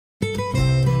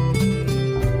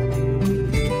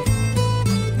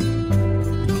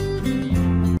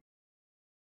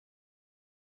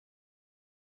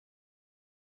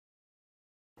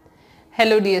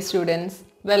Hello dear students,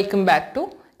 welcome back to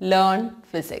Learn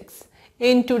Physics.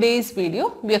 In today's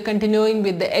video, we are continuing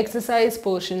with the exercise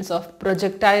portions of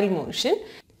projectile motion.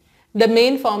 The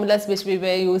main formulas which we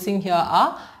were using here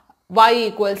are y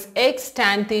equals x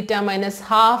tan theta minus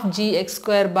half gx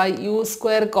square by u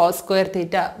square cos square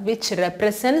theta, which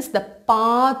represents the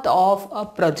path of a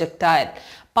projectile.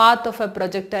 Path of a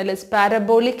projectile is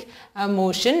parabolic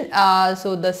motion,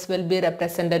 so this will be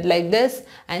represented like this,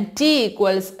 and t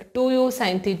equals 2u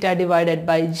sin theta divided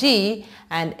by g,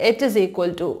 and h is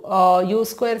equal to u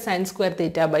square sin square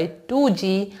theta by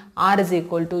 2g, r is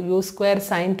equal to u square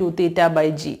sin 2 theta by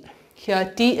g.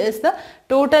 Here t is the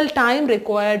total time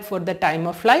required for the time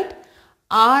of flight.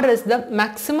 R is the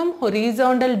maximum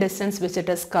horizontal distance which it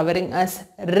is covering as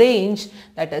range,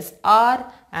 that is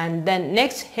R, and then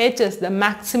next h is the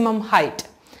maximum height.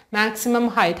 Maximum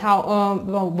height,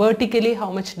 how vertically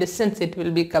how much distance it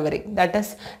will be covering, that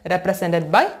is represented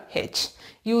by h.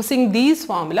 Using these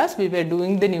formulas we were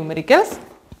doing the numericals,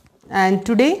 and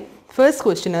today first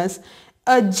question is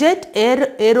a jet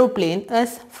aeroplane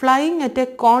is flying at a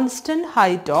constant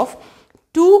height of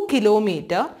 2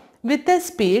 km with a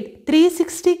speed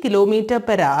 360 km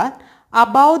per hour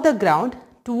above the ground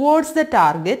towards the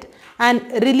target and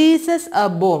releases a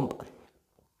bomb.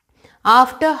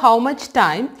 After how much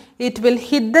time it will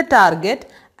hit the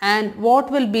target, and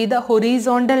what will be the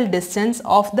horizontal distance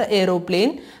of the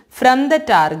aeroplane from the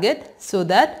target so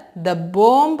that the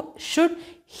bomb should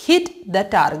hit the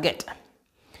target.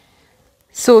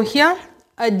 So here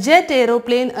a jet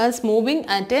aeroplane is moving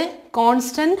at a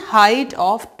constant height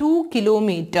of 2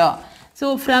 km.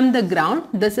 So from the ground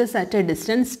this is at a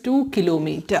distance 2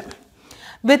 km.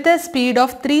 With a speed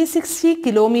of 360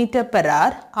 km per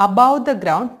hour above the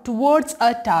ground towards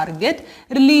a target,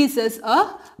 releases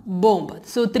a bomb.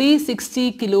 So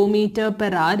 360 km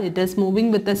per hour it is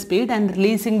moving with a speed and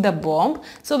releasing the bomb.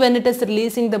 So when it is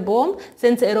releasing the bomb,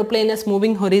 since aeroplane is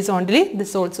moving horizontally,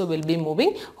 this also will be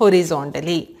moving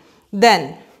horizontally.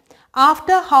 Then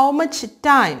after how much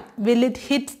time will it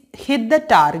hit the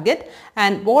target,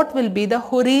 and what will be the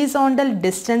horizontal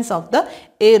distance of the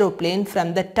aeroplane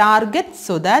from the target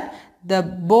so that the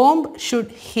bomb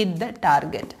should hit the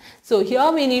target. So here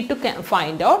we need to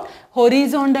find out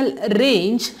horizontal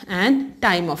range and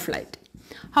time of flight.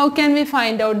 How can we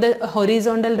find out the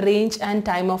horizontal range and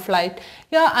time of flight?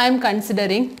 Here I am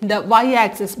considering the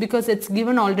y-axis because it's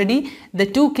given already, the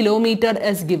 2 km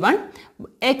is given.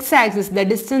 X-axis, the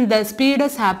distance, the speed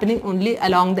is happening only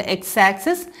along the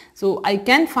x-axis. So I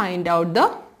can find out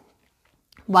the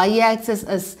y-axis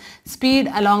is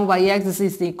speed along y-axis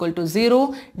is equal to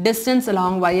 0. Distance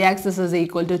along y-axis is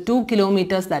equal to 2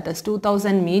 km, that is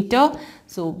 2000 meter.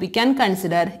 So we can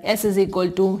consider s is equal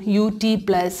to ut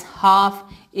plus half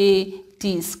a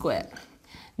t square.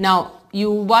 Now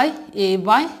uy,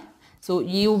 ay, so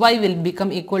uy will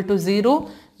become equal to 0.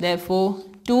 Therefore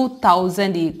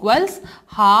 2000 equals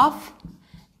half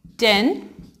 10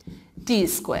 t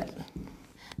square.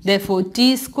 Therefore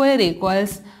t square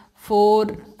equals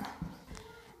 400.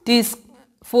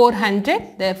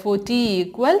 Therefore t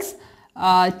equals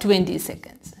 20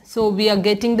 seconds. So we are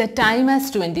getting the time as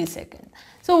 20 seconds.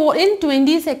 So in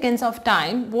 20 seconds of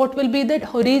time, what will be the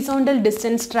horizontal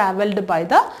distance travelled by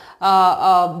the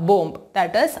bomb,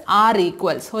 that is r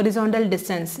equals horizontal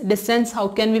distance. How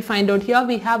can we find out? Here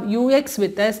we have ux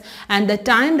with us, and the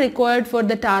time required for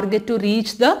the target to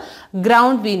reach the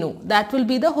ground we know, that will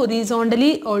be the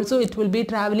horizontally also it will be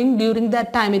travelling. During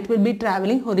that time it will be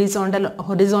travelling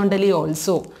horizontally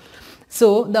also.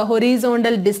 So the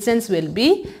horizontal distance will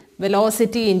be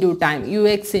velocity into time,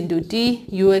 ux into t.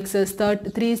 Ux is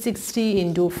 360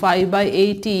 into 5 by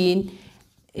 18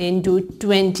 into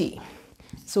 20.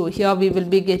 So here we will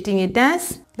be getting it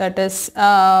as, that is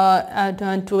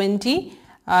 20,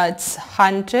 it's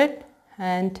 100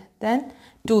 and then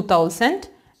 2000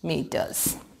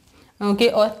 meters.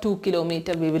 Okay, or 2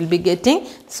 km we will be getting.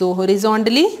 So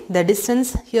horizontally the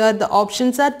distance here, the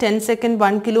options are 10 second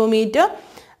 1 km,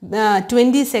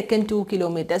 20 second 2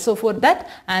 km. So for that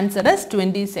answer is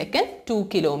 20 second 2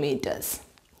 kilometers.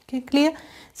 Okay, clear?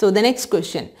 So the next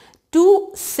question.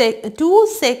 2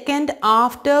 seconds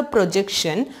after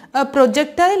projection, a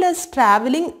projectile is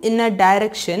travelling in a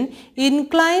direction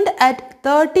inclined at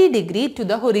 30 degrees to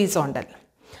the horizontal.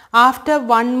 After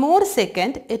 1 more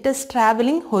second, it is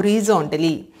travelling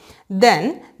horizontally.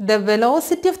 Then the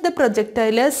velocity of the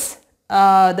projectile is,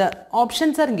 the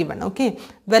options are given. Okay,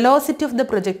 velocity of the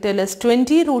projectile is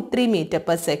 20 root 3 meter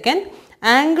per second.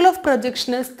 Angle of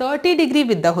projection is 30 degrees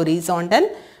with the horizontal.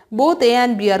 Both A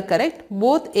and B are correct.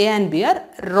 Both A and B are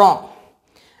wrong.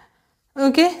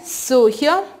 Okay, so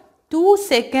here 2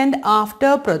 seconds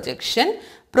after projection,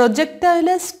 projectile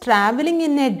is traveling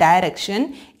in a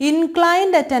direction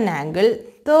inclined at an angle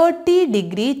 30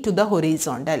 degree to the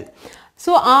horizontal.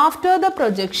 So after the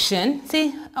projection,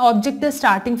 see, object is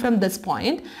starting from this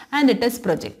point and it is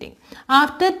projecting.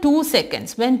 After 2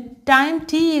 seconds, when time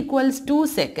t equals 2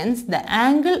 seconds, the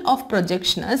angle of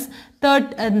projection is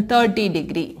 30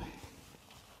 degree.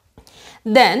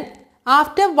 Then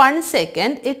after 1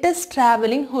 second, it is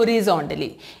traveling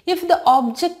horizontally. If the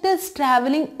object is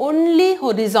traveling only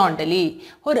horizontally,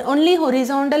 or only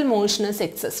horizontal motion is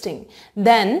existing,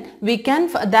 then we can,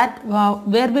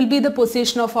 where will be the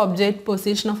position of object?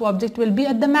 Position of object will be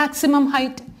at the maximum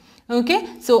height. Okay,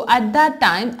 so at that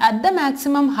time, at the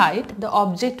maximum height, the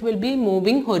object will be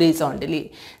moving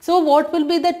horizontally. So what will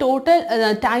be the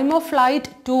total time of flight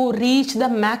to reach the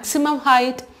maximum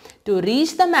height? To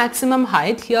reach the maximum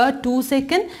height, here 2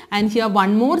 seconds and here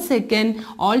 1 more second,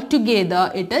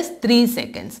 altogether it is 3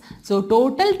 seconds. So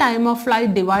total time of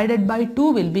flight divided by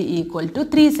 2 will be equal to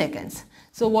 3 seconds.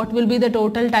 So what will be the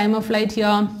total time of flight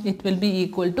here? It will be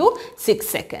equal to 6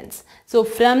 seconds. So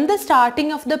from the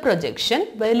starting of the projection,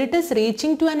 while it is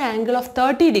reaching to an angle of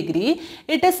 30 degree,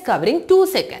 it is covering 2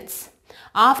 seconds.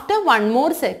 After 1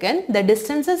 more second, the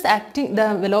distance is acting,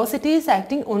 the velocity is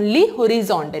acting only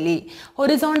horizontally.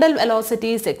 Horizontal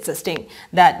velocity is existing.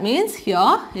 That means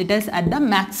here it is at the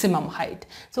maximum height.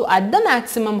 So at the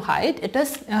maximum height, it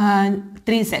is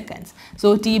 3 seconds.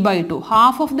 So t by 2,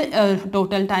 half of the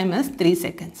total time is 3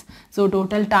 seconds. So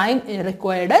total time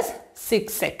required is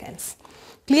 6 seconds.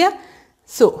 Clear?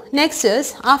 So next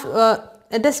is,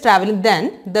 it is traveling,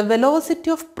 then the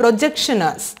velocity of projection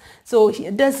is. So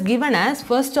it is given as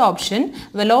first option,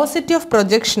 velocity of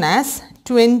projection as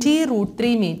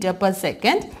 20√3 meter per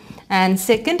second, and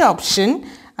second option,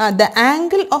 the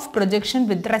angle of projection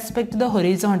with respect to the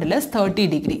horizontal is 30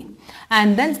 degree.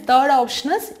 And then third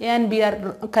option is A and B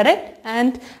are correct,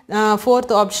 and fourth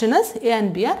option is A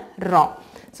and B are wrong.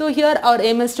 So here our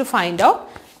aim is to find out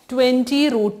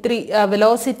 20√3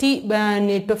 velocity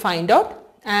need to find out,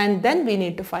 and then we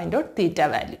need to find out theta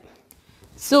value.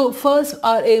 So first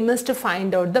our aim is to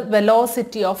find out the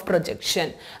velocity of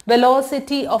projection,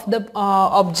 velocity of the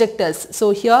objectors. So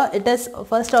here it is,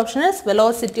 first option is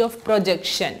velocity of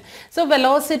projection. So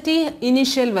velocity,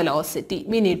 initial velocity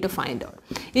we need to find out.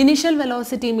 Initial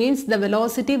velocity means the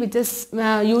velocity which is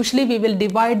usually we will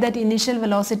divide that initial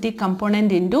velocity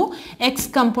component into x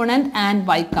component and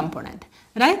y component,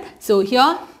 right? So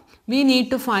here we need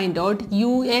to find out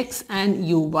ux and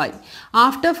uy.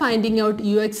 After finding out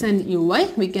ux and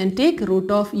uy, we can take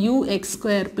root of ux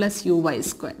square plus uy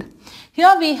square.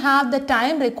 Here we have the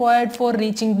time required for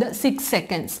reaching the 6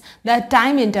 seconds. The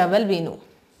time interval we know.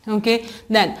 Okay,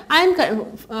 then I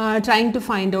am trying to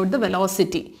find out the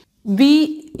velocity.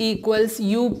 V equals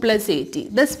u plus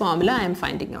at. This formula I am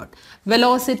finding out.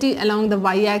 Velocity along the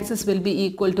y-axis will be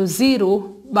equal to 0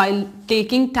 while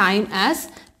taking time as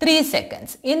 3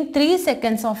 seconds. In 3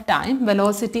 seconds of time,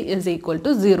 velocity is equal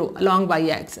to 0 along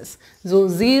y-axis. So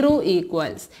 0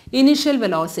 equals initial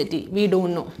velocity, we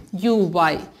don't know,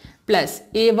 uy plus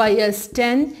ay is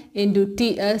 10 into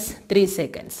t is 3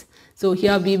 seconds. So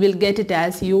here we will get it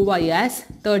as uy as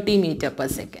 30 meter per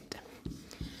second.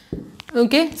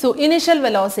 Okay, so initial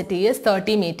velocity is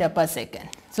 30 meter per second.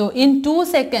 So in 2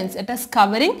 seconds it is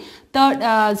covering,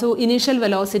 so initial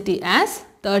velocity as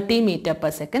 30 meter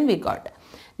per second we got.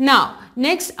 Now,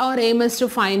 next our aim is to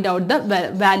find out the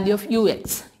value of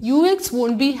ux. Ux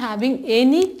won't be having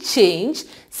any change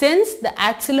since the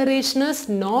acceleration is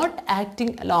not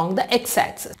acting along the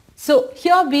x-axis. So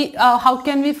here we, how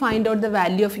can we find out the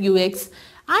value of ux?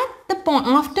 At the point,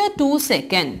 after 2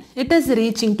 seconds, it is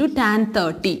reaching to tan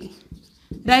 30.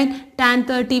 Right? Tan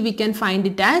 30 we can find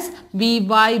it as Vy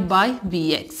by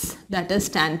Vx, that is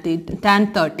tan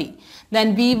 30.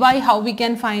 Then Vy, how we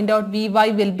can find out?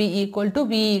 Vy will be equal to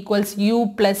V equals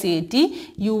u plus at,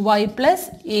 uy plus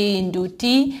a into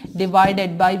t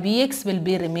divided by Vx will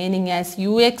be remaining as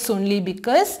ux only,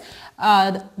 because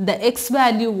the x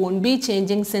value won't be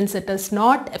changing since it is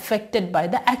not affected by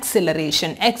the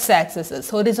acceleration. X-axis is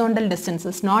horizontal distance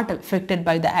is not affected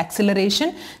by the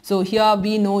acceleration. So here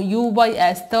we know uy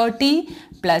as 30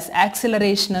 plus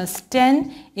acceleration is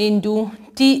 10 into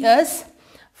t is,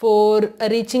 for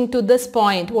reaching to this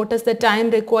point, what is the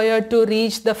time required to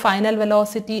reach the final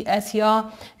velocity? As here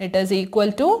it is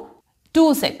equal to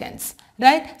 2 seconds,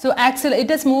 right? So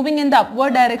it is moving in the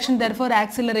upward direction, therefore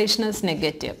acceleration is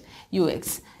negative.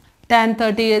 Ux. Tan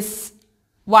 30 is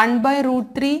 1 by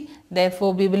root 3,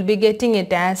 therefore we will be getting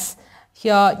it as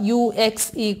here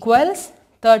ux equals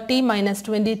 30 minus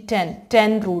 20,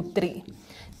 10 root 3.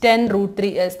 10 root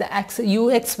 3 is the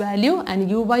ux value, and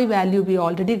uy value we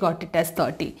already got it as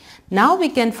 30. Now we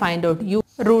can find out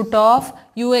root of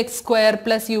ux square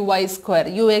plus uy square.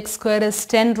 Ux square is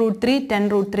 10 root 3. 10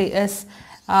 root 3 is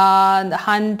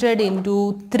 100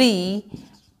 into 3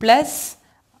 plus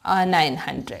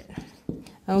 900.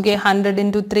 Okay, 100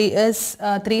 into 3 is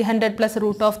 300 plus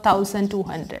root of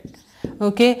 1200.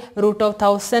 Okay, root of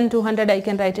 1200 I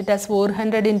can write it as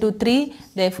 400 into 3,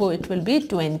 therefore it will be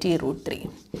 20 root 3.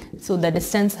 So the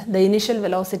distance, the initial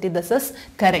velocity, this is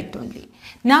correct only.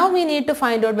 Now we need to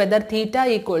find out whether theta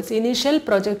equals initial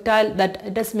projectile, that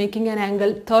it is making an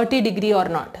angle 30 degree or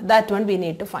not. That one we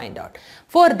need to find out.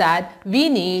 For that we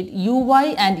need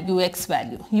uy and ux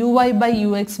value. Uy by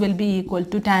ux will be equal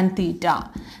to tan theta.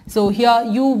 So here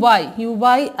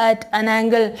uy at an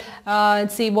angle,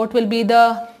 let's see what will be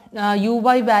the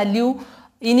uy value,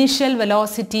 initial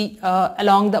velocity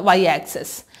along the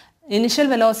y-axis. Initial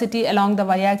velocity along the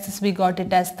y-axis we got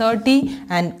it as 30,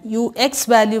 and ux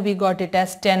value we got it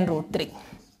as 10 root 3.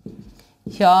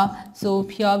 Here, so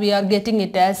here we are getting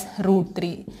it as root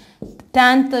 3.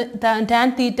 Tan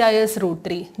theta is root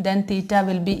 3, then theta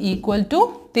will be equal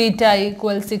to, theta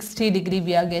equals 60 degree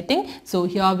we are getting. So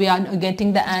here we are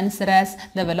getting the answer as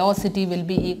the velocity will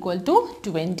be equal to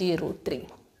 20 root 3.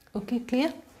 Okay,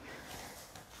 clear?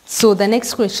 So the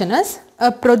next question is,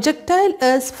 a projectile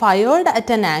is fired at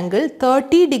an angle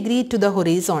 30 degree to the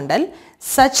horizontal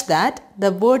such that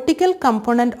the vertical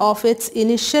component of its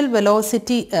initial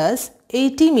velocity is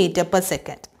 80 meter per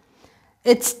second.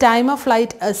 Its time of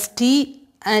flight is t,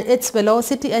 and its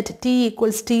velocity at t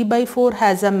equals t by 4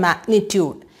 has a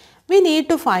magnitude. We need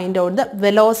to find out the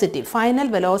velocity, final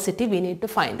velocity we need to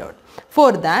find out.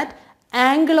 For that,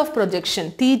 angle of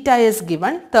projection theta is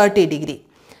given 30 degree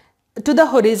to the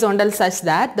horizontal such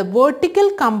that the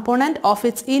vertical component of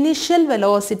its initial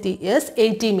velocity is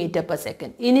 80 meter per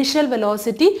second. Initial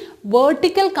velocity,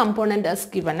 vertical component is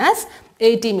given as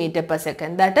 80 meter per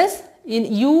second. That is, in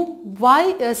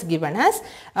uy is given as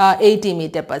 80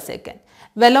 meter per second.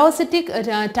 Velocity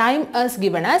time is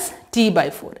given as t by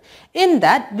 4. In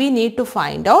that we need to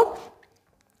find out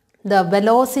the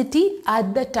velocity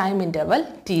at the time interval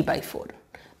t by 4.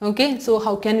 Okay, so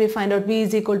how can we find out? V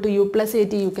is equal to u plus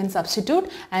at. You can substitute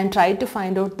and try to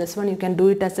find out this one. You can do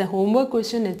it as a homework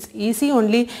question. It's easy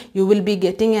only. You will be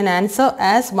getting an answer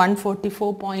as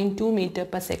 144.2 meter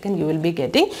per second you will be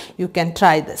getting. You can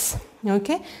try this.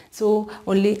 Okay, so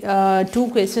only 2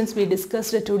 questions we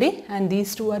discussed today, and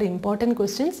these 2 are important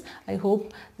questions. I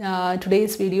hope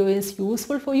today's video is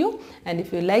useful for you, and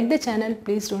if you like the channel,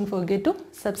 please don't forget to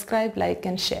subscribe, like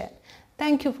and share.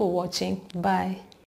 Thank you for watching. Bye.